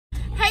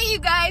Hey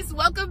you guys,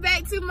 welcome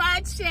back to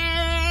my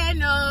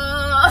channel.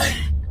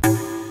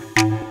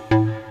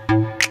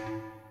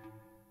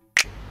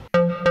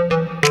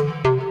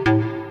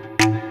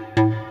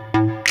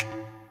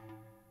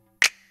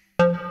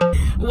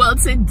 Well,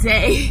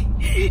 today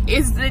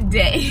is the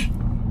day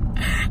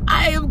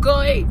I am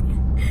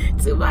going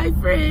to my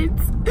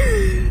friend's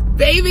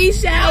baby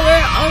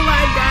shower. Oh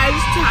my gosh,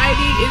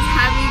 Tiny is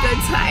having a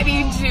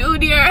Tiny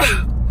Junior.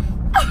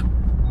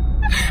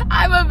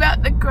 I'm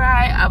about to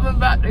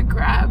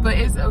cry, but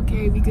it's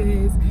okay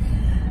because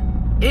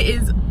it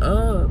is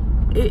up.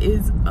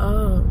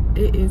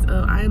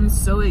 I am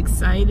so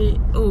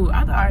excited. Oh,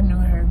 I thought I knew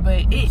her,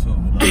 but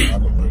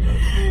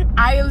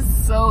I am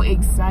so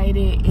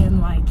excited, and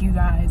like, you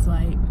guys,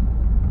 like,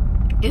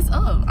 it's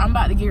up. I'm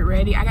about to get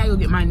ready. I gotta go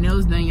get my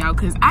nails done, y'all,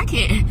 because I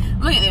can't,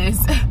 look at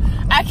this.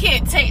 I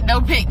can't take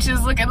no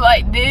pictures looking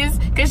like this,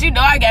 because you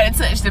know I gotta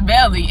touch the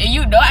belly, and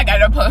you know I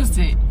gotta post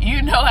it.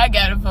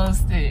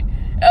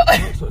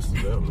 Touch the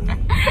belly.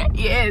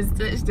 Yes,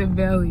 touch the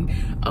belly.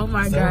 Oh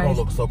my gosh.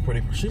 Looks so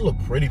pretty. She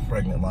looked pretty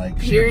pregnant. Like,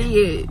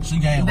 period. She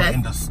gained weight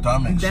in the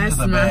stomach. She's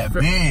a bad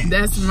bitch.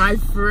 That's my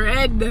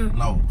friend.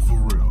 No, for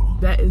real.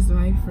 That is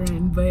my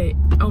friend. But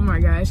oh my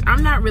gosh,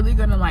 I'm not really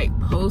gonna like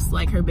post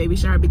like her baby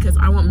shower because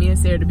I want me and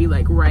Sarah to be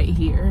like right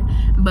here.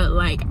 But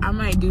like, I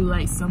might do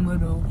like some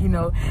little, you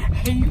know,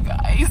 hey you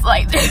guys,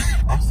 like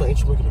I'll say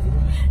you making a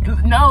video.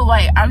 No,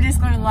 like, I'm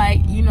just gonna like,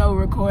 you know,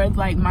 record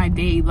like my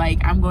day.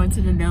 Like, I'm going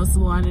to the nail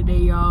salon today,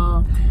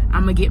 y'all.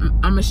 I'ma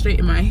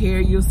straighten my hair.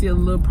 You'll see a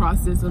little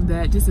process of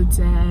that, just a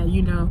tad,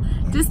 you know,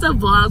 just a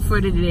vlog for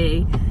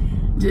today.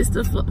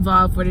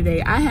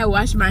 I had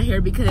washed my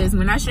hair because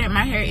when I straighten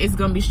my hair, it's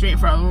gonna be straight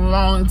for a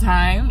long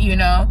time, you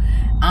know.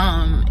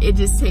 It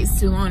just takes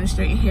too long to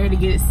straighten hair to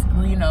get it,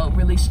 you know,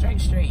 really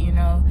straight, you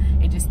know.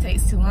 It just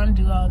takes too long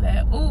to do all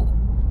that. Ooh,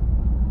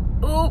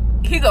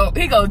 he go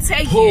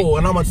take it. Oh,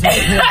 and I'm gonna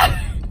take him.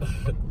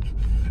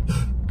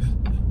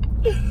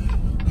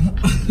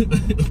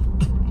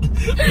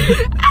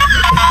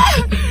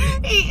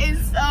 He is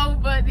so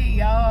funny,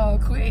 y'all.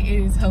 Quinn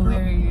is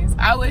hilarious.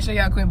 I wish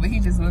y'all Quinn, but he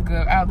just woke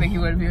up. I don't think he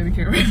would be on the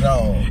camera.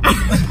 No.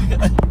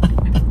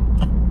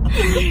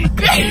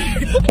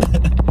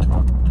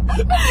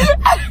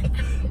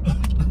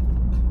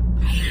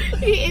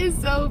 He is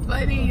so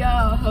funny,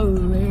 y'all.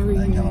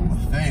 Hilarious. I got on my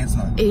face,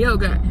 honey. Hey, yo,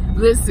 God,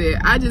 listen,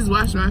 I just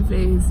washed my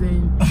face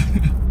and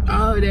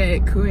all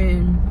that.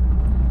 Quinn,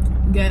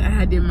 God,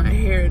 I did my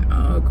hair and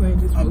all. Quinn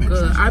just woke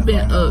up. I've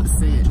been up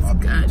since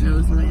God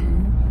knows when.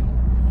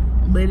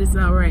 But it's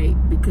all right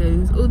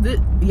because,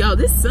 y'all,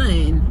 this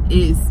sun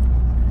is.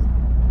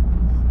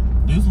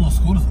 These little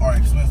scooters are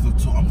expensive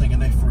too. I'm thinking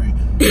they free.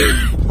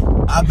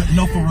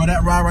 No, for real,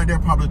 that ride right there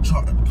probably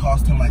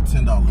cost him like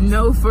 $10.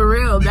 No, for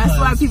real. Because that's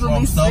why people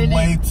be spending.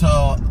 From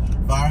Subway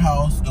to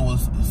Firehouse, it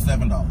was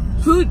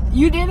 $7. Who,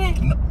 you did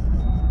it? No,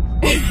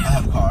 I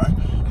have a car.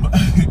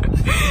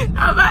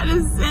 I'm about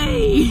to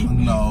say.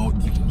 No,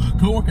 my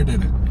coworker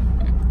did it.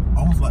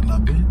 I was like, nah,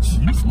 bitch,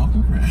 you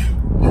smoking crack.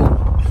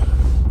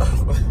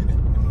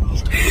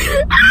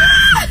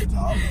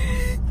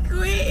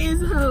 Quinn is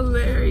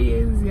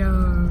hilarious,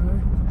 y'all.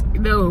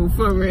 No,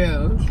 for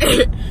real.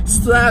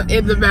 Slap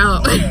in the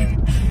mouth. Okay.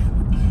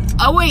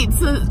 Oh wait,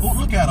 oh,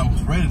 look at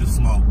him, ready to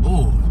smoke.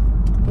 Oh,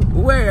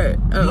 where?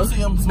 You see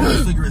him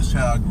smoking cigarettes,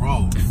 child.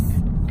 Gross.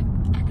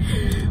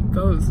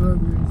 Don't smoke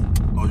this.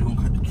 Oh,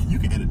 you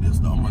can edit this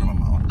though. I'm running my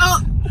mouth.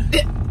 Oh,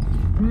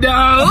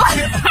 no.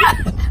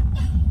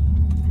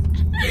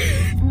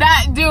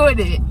 Not doing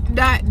it.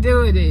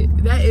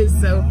 That is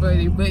so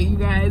funny. But you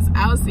guys,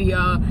 I'll see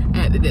y'all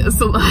at the nail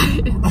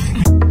salon.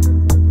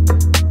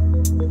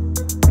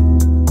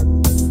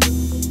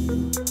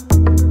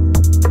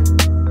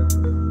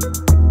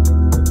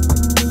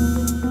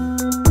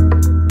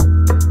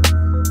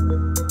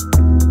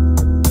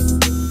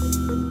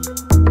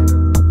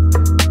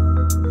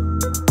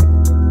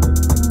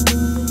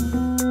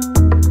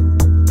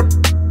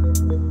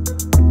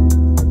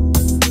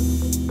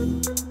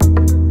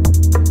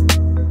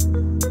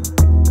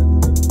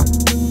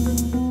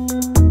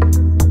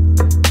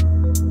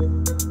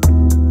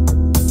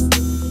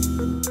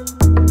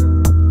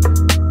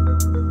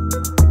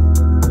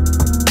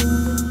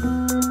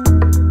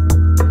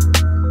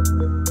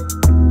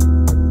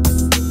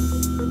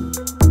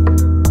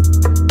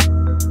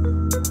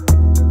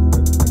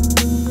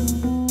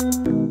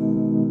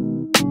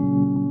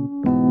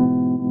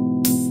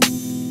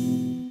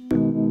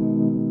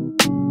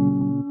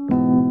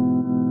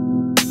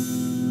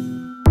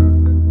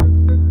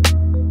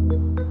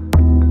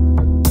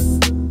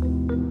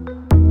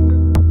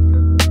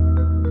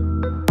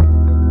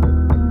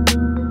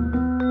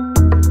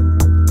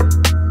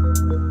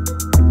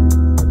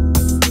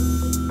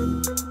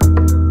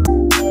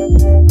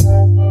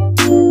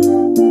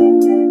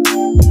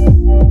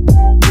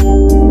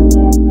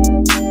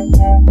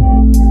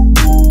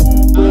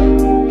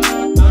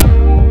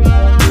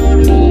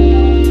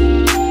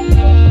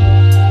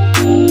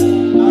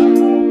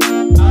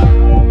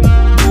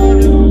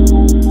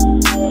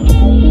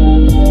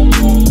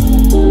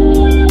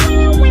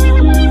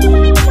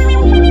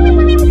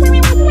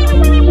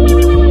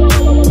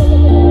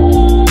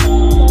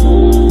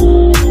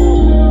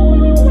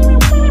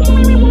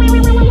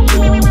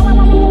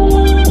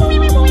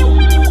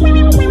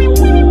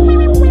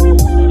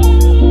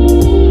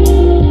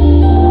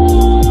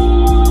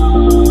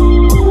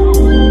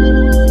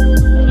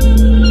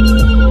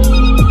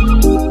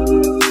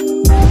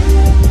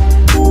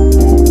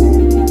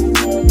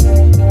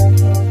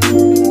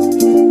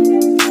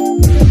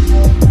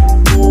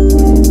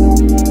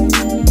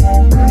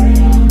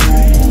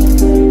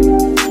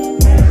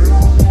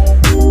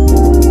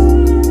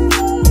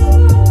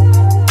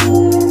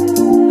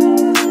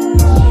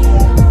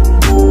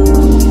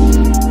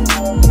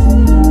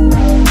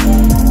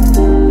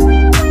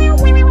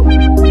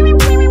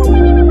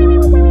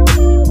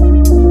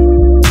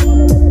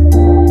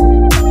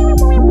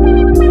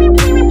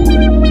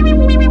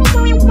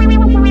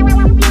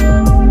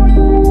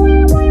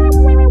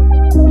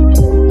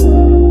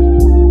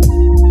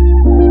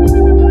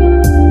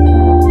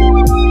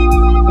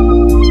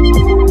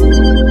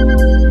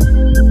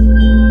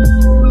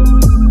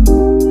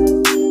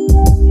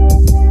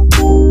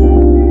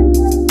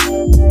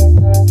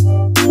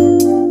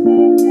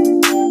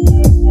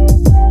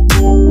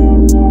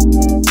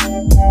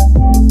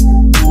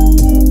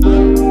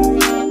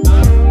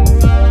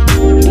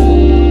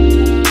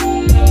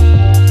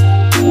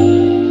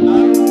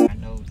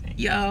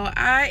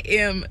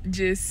 am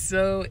just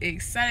so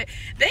excited.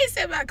 They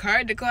said my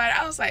card declined.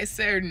 I was like,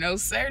 sir, no,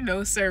 sir,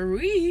 no,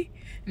 sirree.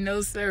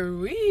 No,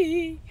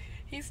 sirree.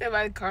 He said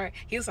my card.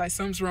 He was like,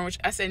 something's wrong with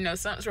you. I said, no,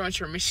 something's wrong with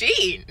your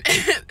machine.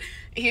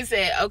 He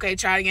said, okay,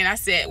 try it again. I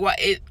said, what?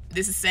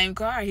 This is the same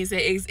card. He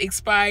said, it's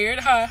expired.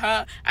 Ha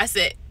ha. I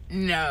said,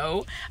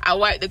 no. I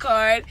wiped the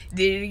card,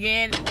 did it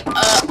again.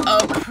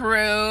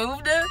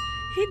 Approved.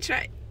 He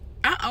tried.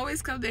 I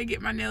always come there and get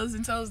my nails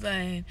and toes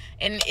done.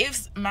 And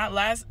if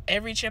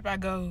every trip I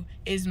go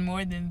is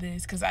more than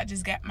this, because I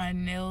just got my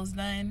nails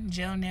done,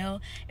 gel nail,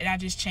 and I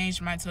just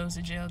changed my toes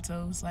to gel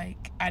toes.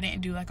 Like, I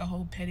didn't do like a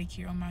whole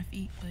pedicure on my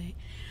feet, but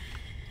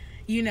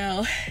you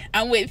know,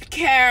 I'm with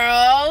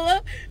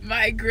Carol,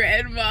 my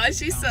grandma.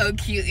 She's so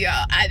cute,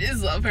 y'all. I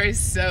just love her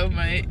so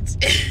much.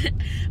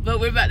 But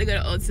we're about to go to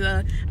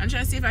Ulta. I'm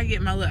trying to see if I can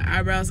get my little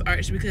eyebrows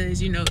arched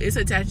because, you know, it's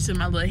attached to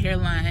my little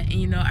hairline. And,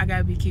 you know, I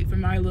gotta be cute for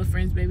my little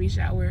friend's baby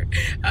shower.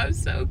 I'm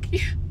so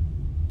cute.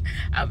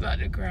 I'm about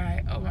to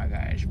cry. Oh my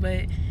gosh.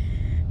 But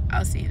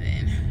I'll see you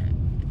then.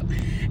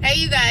 Hey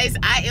you guys,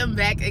 I am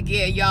back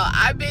again, y'all.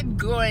 I've been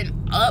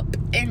going up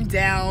and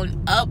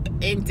down, up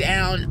and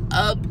down,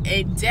 up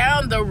and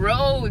down the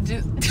road.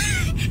 Just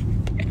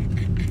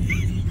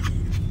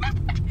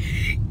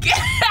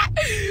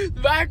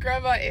my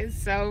grandma is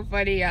so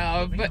funny,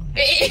 y'all. But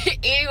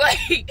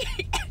anyway,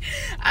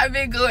 I've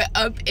been going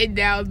up and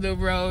down the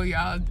road,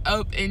 y'all.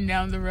 Up and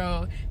down the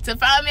road to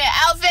find me an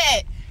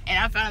outfit. And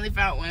I finally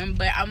found one,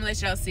 but I'm gonna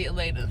let y'all see it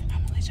later.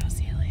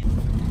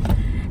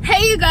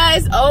 Hey you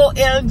guys,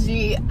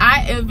 OMG,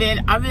 I've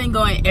been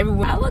going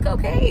everywhere. I look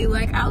okay,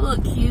 like I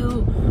look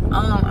cute.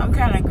 I'm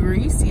kind of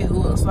greasy, it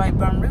looks like,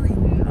 but I'm really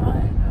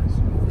not. That's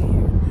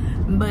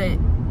weird, but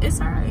it's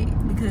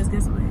alright because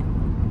guess what?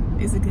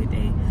 It's a good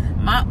day.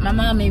 My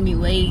mom made me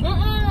late.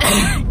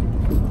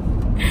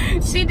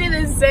 She did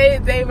the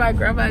same thing my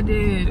grandma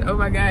did. Oh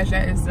my gosh,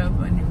 that is so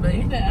funny. But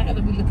I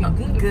gotta be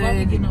looking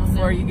good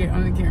before you get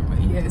on the camera.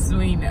 Yes,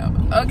 we know.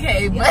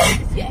 Okay, but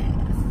yes.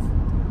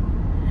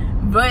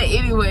 But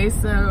anyway,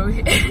 so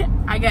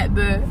I got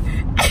the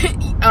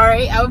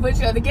alright, I'll put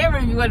you on the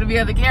camera if you want to be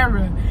on the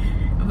camera.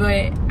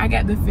 But I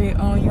got the fit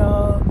on,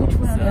 y'all. Which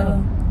one?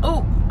 So,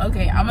 oh,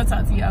 okay, I'm gonna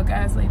talk to y'all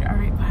guys later.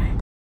 Alright, bye.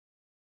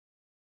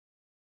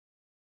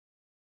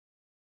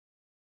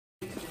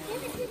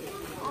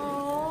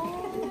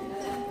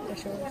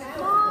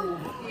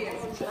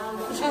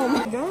 Oh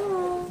my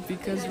god.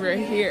 Because we're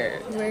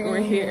here. We're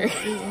here.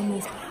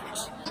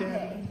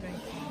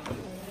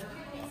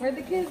 Where'd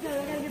the kids go?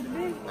 They gotta get the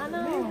big. I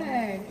know.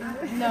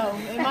 No,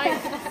 it might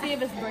see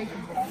if it's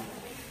breakable.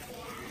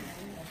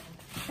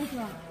 What's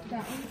wrong?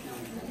 That one?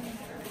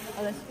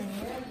 Oh, that's for me.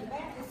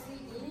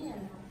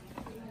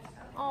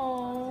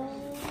 Oh.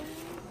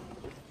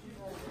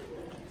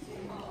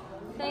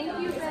 Thank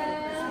you,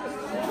 Beth.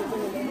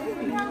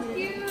 How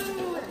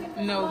cute.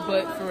 No,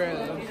 but for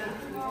real.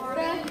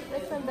 Beth,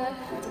 that's from Beth.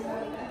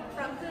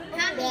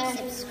 How many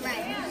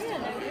subscribers?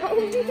 I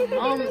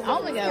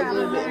only got a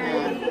little bit now.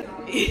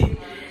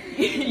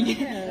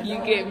 You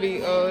get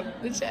me on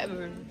the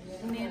channel.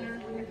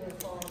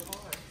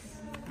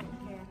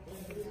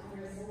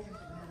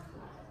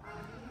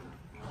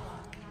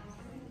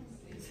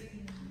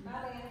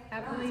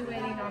 Happily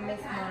waiting on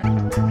Miss Mark.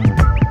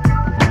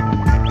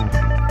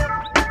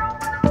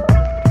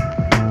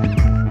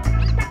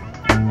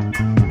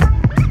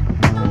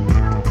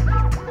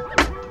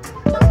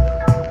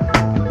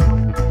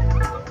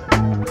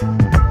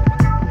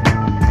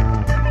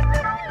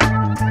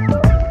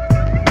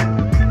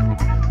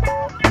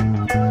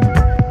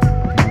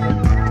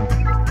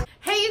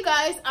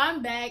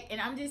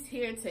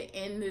 To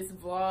end this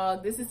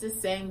vlog. This is the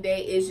same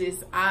day, it's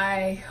just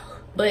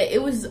but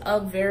it was a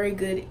very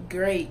good,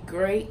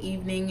 great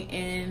evening,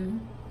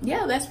 and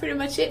yeah, that's pretty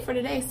much it for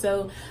today.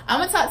 So I'm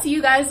gonna talk to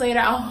you guys later.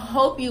 I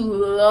hope you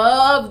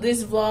love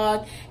this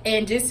vlog,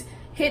 and just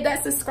hit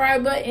that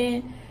subscribe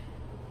button,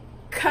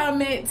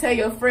 comment, tell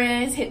your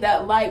friends, hit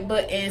that like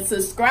button,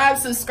 subscribe.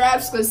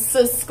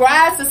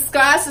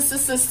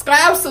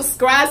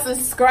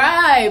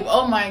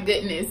 Oh my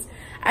goodness,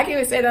 I can't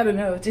even say that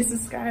enough. Just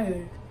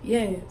subscribe.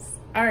 Yes.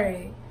 All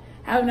right.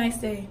 Have a nice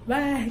day.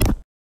 Bye.